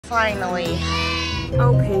Finally.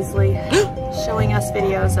 Oh, Paisley. Showing us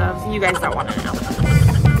videos of you guys that want to know.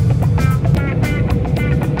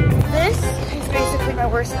 This is basically my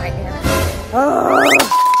worst nightmare.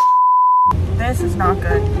 This is not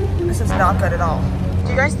good. This is not good at all. Do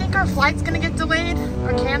you guys think our flight's gonna get delayed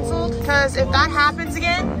or canceled? Because if that happens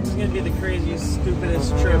again, it's gonna be the craziest,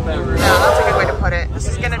 stupidest trip ever. No, that's a good way to put it. This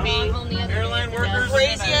is gonna be airline workers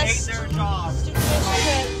craziest. hate their jobs.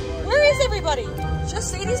 Where is everybody?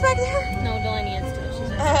 Just Sadie's back there? No, Delaney is too.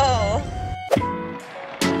 She's Oh.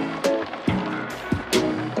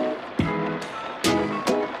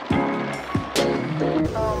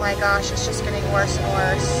 Oh my gosh, it's just getting worse and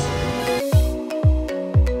worse.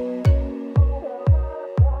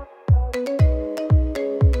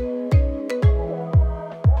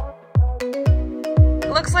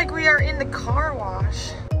 Looks like we are in the car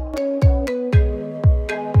wash.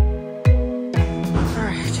 All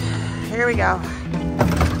right, here we go.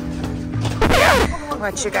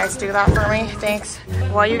 Let you guys do that for me, thanks.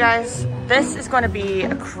 Well, you guys, this is going to be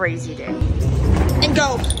a crazy day. And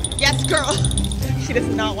go, yes girl. She does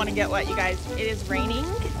not want to get wet, you guys. It is raining.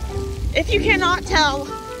 If you cannot tell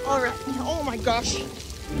already, oh my gosh.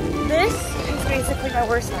 This is basically my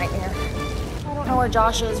worst nightmare. I don't know where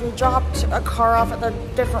Josh is. We dropped a car off at the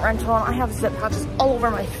different rental and I have zip patches all over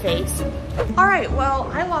my face. All right, well,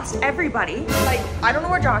 I lost everybody. Like, I don't know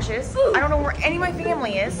where Josh is. I don't know where any of my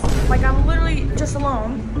family is. Like, I'm literally just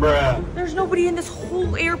alone. Bruh. There's nobody in this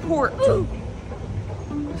whole airport.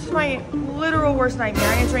 This is my literal worst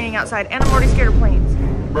nightmare, and it's raining outside, and I'm already scared of planes.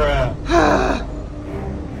 Bruh.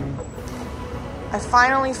 I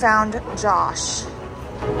finally found Josh.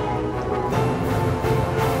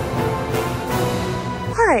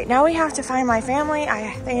 All right, now we have to find my family.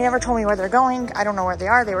 They never told me where they're going. I don't know where they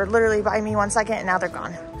are. They were literally by me 1 second, and now they're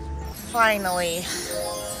gone. Finally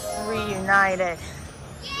reunited.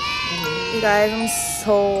 You guys, I'm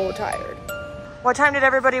so tired. What time did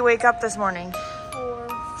everybody wake up this morning?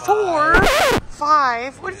 4?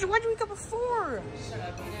 5? Why'd you wake up at 4?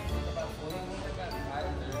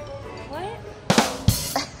 What?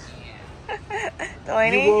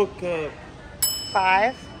 Delaney? You woke up.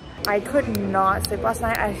 5? I could not sleep last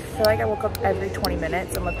night. I feel like I woke up every 20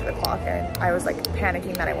 minutes and looked at the clock and I was like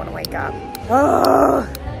panicking that I want to wake up. Oh,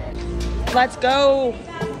 let's go.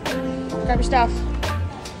 Grab your stuff.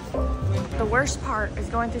 The worst part is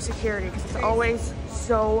going through security because it's always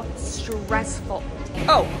so stressful.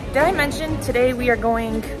 Oh, did I mention today we are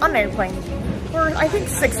going on an airplane for I think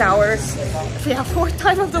 6 hours. Yeah, 4th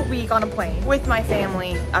time of the week on a plane with my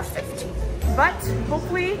family of 15. But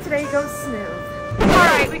hopefully today goes smooth. All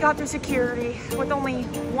right, we got through security with only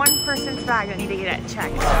one person's bag that need to get it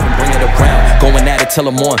checked. Bring it around, going at it till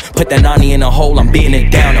I'm on. Put that 90 in a hole, I'm beating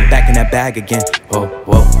it down. I'm back in that bag again. Whoa,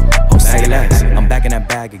 whoa, oh, say less. I'm back in that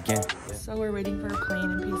bag again. So we're waiting for a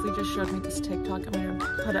plane and Paisley just showed me this TikTok. I'm gonna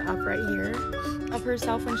put it up right here. Of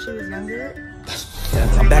herself when she was younger.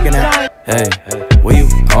 I'm back in that. Hey, where you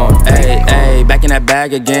on? Hey, back in that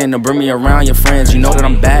bag again. Bring me around your friends. You know that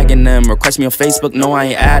I'm bagging them. Request me on Facebook. No, I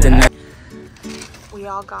ain't adding them. We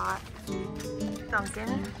all got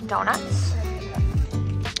Dunkin' Donuts.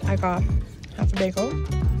 I got half a bagel.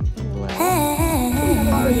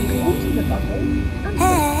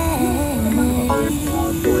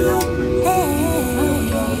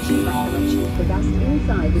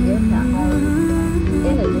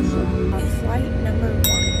 Flight number 1.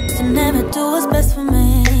 To never do what's best for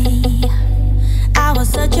me. I was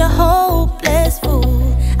such a hopeless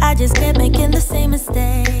fool. I just kept making the same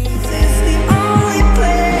mistakes. It's the only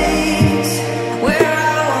place where I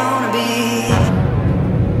wanna be.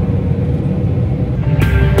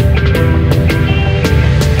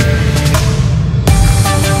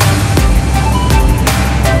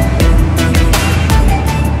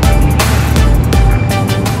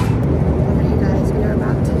 Okay, guys, we are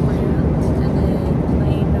about to land today.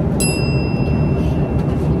 Plane number 2.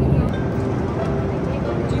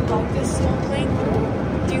 Do you like this small plane?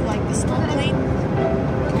 Do you like the small plane?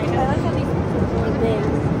 I like how they four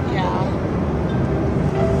things. Yeah.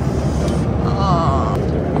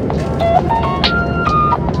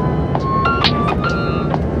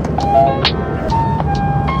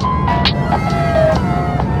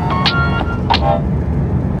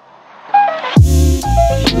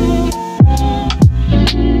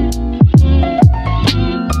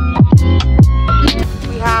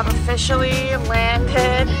 We have officially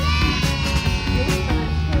landed.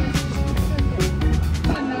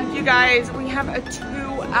 You guys, we have a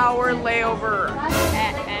 2-hour layover.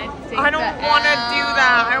 I don't want to do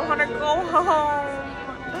that. I want to go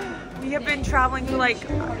home. We have been traveling for like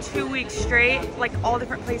 2 weeks straight, like all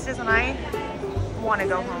different places, and I want to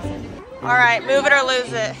go home. All right, move it or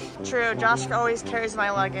lose it. True, Josh always carries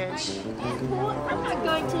my luggage. I'm not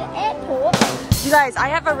going to the airport. You guys, I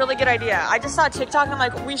have a really good idea. I just saw a TikTok and I'm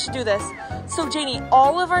like, we should do this. So Janie,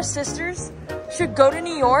 all of our sisters should go to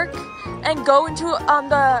New York and go into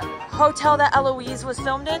the hotel that Eloise was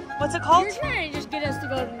filmed in. What's it called? You're trying to just get us to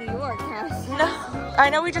go to New York, Cass. No, I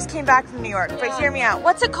know we just came back from New York, but hear me out.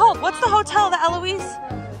 What's it called? What's the hotel that Eloise?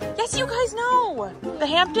 Yes, you guys know. The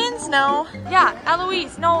Hamptons? No. Yeah,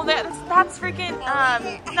 Eloise. No, that's freaking,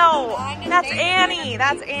 no. That's Annie.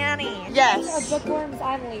 That's Annie. Yes. Bookworms,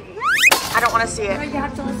 I'm leaving. I don't want to see it. You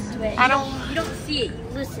have to listen to it. You don't see it, you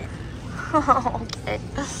listen. Okay.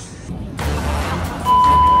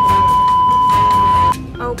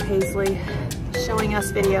 Oh, Paisley. Showing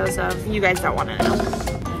us videos of, you guys don't want to know.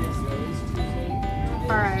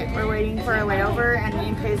 All right, we're waiting for a layover, and me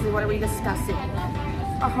and Paisley, what are we discussing?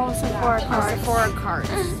 A whole Sephora card. Sephora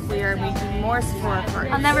cards. We are making more Sephora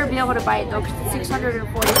cards. I'll never be able to buy it though because it's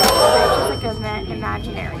 $640. It's like an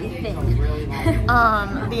imaginary thing.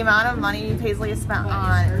 The amount of money Paisley has spent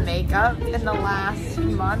on makeup in the last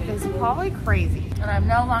month is probably crazy. And I'm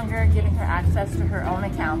no longer giving her access to her own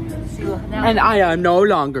account. She will now. And I am no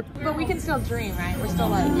longer. But we can still dream, right? We're still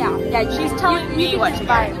like, Yeah, she's telling me what to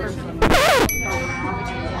buy.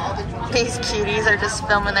 These cuties are just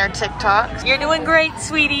filming their TikToks. You're doing great,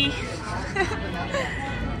 sweetie.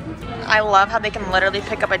 I love how they can literally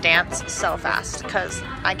pick up a dance so fast because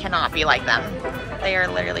I cannot be like them. They are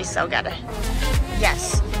literally so good.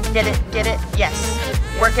 Yes, get it, yes.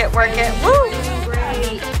 Work it, woo!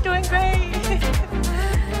 Doing great.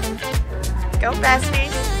 Go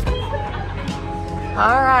besties.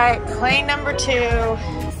 All right, plane number 2.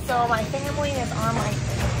 So my family is on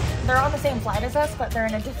they're on the same flight as us, but they're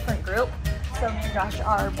in a different group. So me and Josh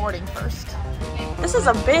are boarding first. This is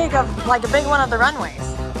a big one of the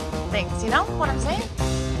runways things, you know what I'm saying?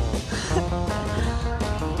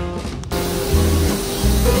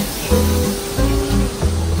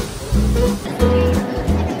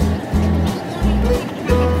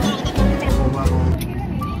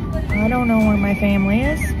 I don't know where my family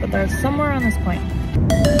is, but they're somewhere on this plane.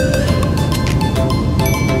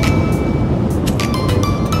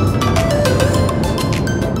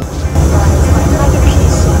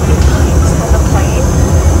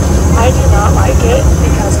 I do not like it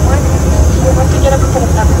because 1, you have to get up in front of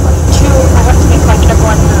everybody. 2, I have to make like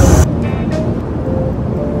everyone move.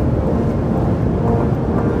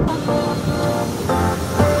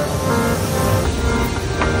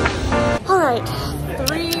 Alright,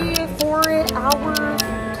 3-4 hour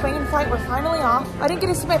plane flight. We're finally off. I didn't get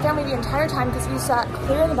to see my family the entire time because we sat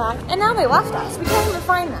clear in the back and now they left us. We can't even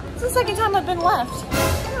find them. It's the second time I've been left.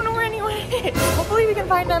 I don't know where anyone is. Hopefully we can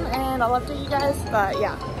find them and I'll update you guys, but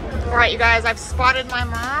yeah. All right, you guys, I've spotted my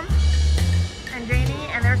mom and Janie,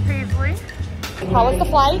 and there's Paisley. How was the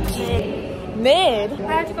flight? Mid.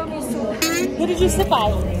 I have to go to school. Who did you sit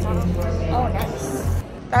by? Oh, nice.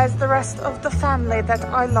 That's the rest of the family that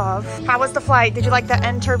I love. How was the flight? Did you like the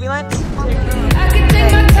end turbulence?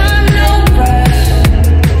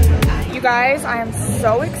 You guys, I am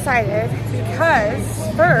so excited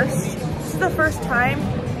because first, this is the first time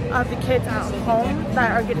of the kids at home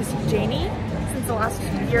that are getting to see Janie since the last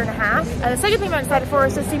 1.5 years. And the second thing I'm excited for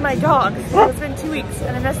is to see my dogs. So it's been 2 weeks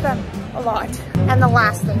and I miss them a lot. And the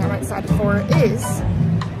last thing I'm excited for is,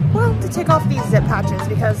 well, to take off these zip patches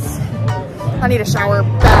because I need a shower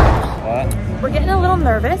bad. We're getting a little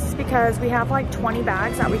nervous because we have like 20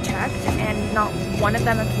 bags that we checked and not one of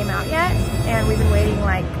them have came out yet. And we've been waiting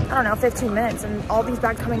like, I don't know, 15 minutes and all these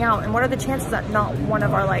bags coming out. And what are the chances that not one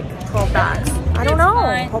of our like 12 bags? I don't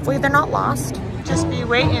know. Hopefully they're not lost. Just be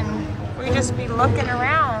waiting. We just be looking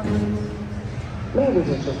around.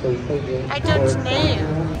 I don't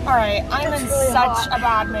know. All right, I'm in such a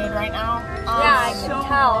bad mood right now. Yeah, I can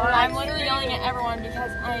tell. I'm literally yelling at everyone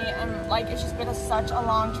because I am like, it's just been such a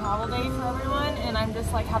long travel day for everyone and I'm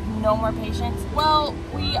just like have no more patience. Well,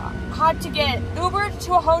 we had to get Ubered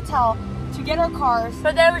to a hotel to get our cars.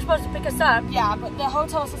 But they were supposed to pick us up. Yeah, but the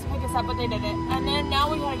hotel was supposed to pick us up, but they didn't. And then now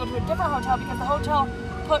we gotta go to a different hotel because the hotel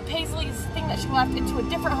put Paisley's thing that she left into a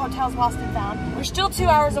different hotel's lost and found. We're still 2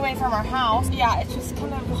 hours away from our house. Yeah, it's just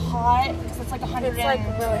kind of hot because it's like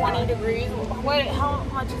 120 degrees. Wait, how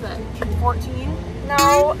much is it? 14?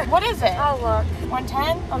 No. What is it? Oh, look.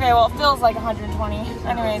 110? Okay, well, it feels like 120.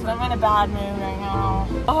 Anyways, I'm in a bad mood right now.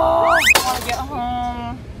 Oh, I want to get home.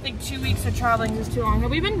 I think 2 weeks of traveling is too long.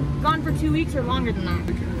 Have we been gone for 2 weeks or longer than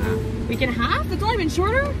that? Week and a half? It's only been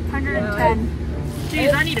shorter? 110.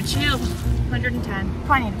 Jeez, I need to chill. 110.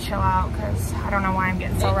 Probably need to chill out because I don't know why I'm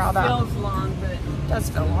getting so riled up. It feels long, but it does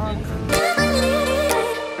feel long.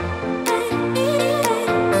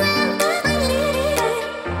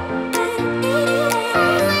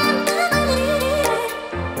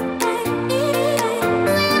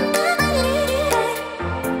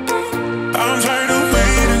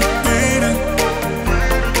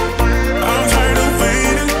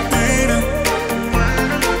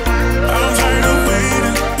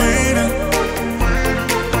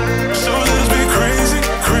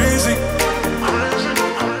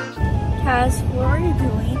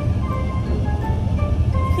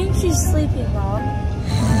 She's sleeping, Mom.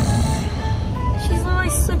 She's literally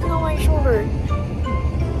sleeping on my shoulder.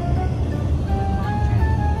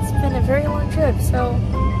 It's been a very long trip, so.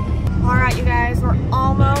 All right, you guys, we're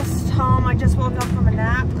almost home. I just woke up from a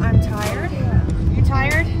nap. I'm tired. You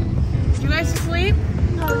tired? You guys asleep?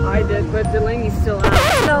 I did, but Delaney's still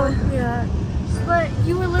out. No, yeah. But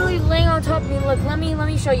you were literally laying on top of me. Look, let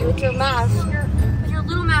me show you with your mask. With your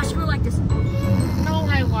little mask, you were like this. No,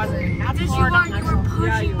 I wasn't. That's Yes, hard. you were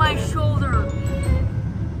pushing my shoulder.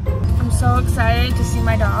 I'm so excited to see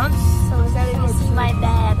my dogs. So excited to see my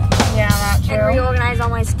bed. Yeah, that too. And reorganize all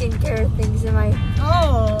my skincare things in my.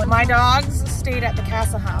 Oh, my dogs stayed at the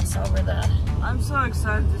Casa house over the. I'm so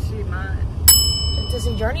excited to see mine. To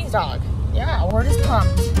see Journey's dog. Yeah, we're just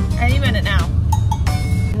pumped. Any minute now.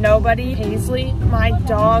 Nobody, Paisley, my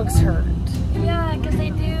dog's hurt. Yeah, because they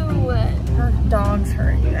do. Her dog's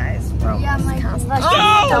hurt, you guys. Yeah, my Casa. like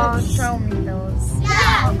Oh! dogs. Show me those.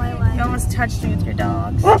 Yeah. On my leg. You almost touched me with your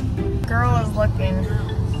dogs. Girl is looking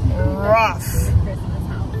rough.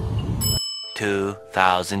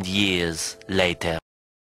 2,000 years later.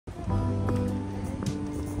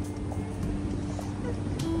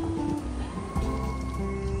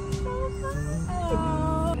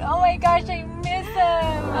 Oh my gosh, I miss him.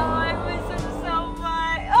 Oh, I miss him so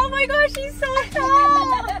much. Oh my gosh, he's so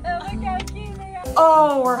tall. Look how cute they are.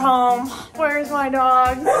 Oh, we're home. Where's my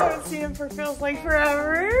dogs? I haven't seen them for feels like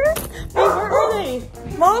forever. Hey, where are they?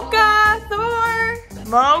 Mocha, Thor.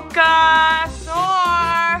 Mocha,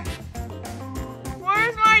 Thor.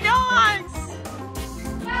 Where's my dogs?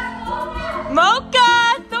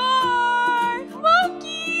 Mocha, Thor.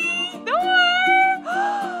 Moki, Thor.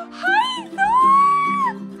 Hi, Thor.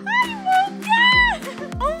 Hi, Mocha.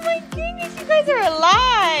 Oh my goodness, you guys are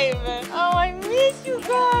alive. Oh, I miss you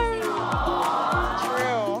guys.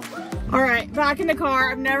 All right, back in the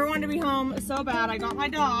car. I've never wanted to be home so bad. I got my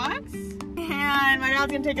dogs, and my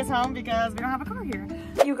dad's gonna take us home because we don't have a car here.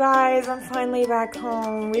 You guys, I'm finally back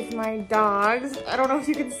home with my dogs. I don't know if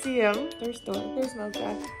you can see them. There's Thor, there's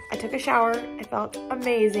Mocha. I took a shower, I felt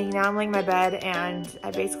amazing. Now I'm laying in my bed and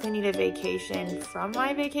I basically need a vacation from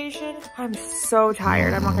my vacation. I'm so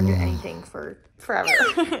tired, I'm not gonna do anything for forever.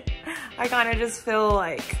 I kind of just feel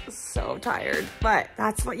like so tired, but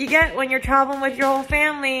that's what you get when you're traveling with your whole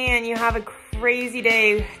family and you have a crazy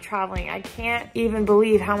day traveling. I can't even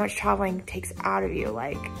believe how much traveling takes out of you.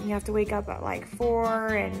 Like, you have to wake up at like 4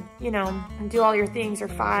 and, you know, and do all your things, or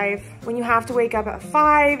 5. When you have to wake up at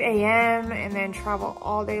 5 a.m. and then travel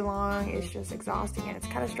all day long, it's just exhausting and it's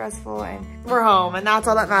kind of stressful, and we're home and that's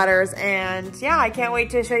all that matters. And yeah, I can't wait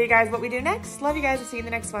to show you guys what we do next. Love you guys. I'll see you in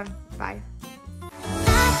the next one. Bye.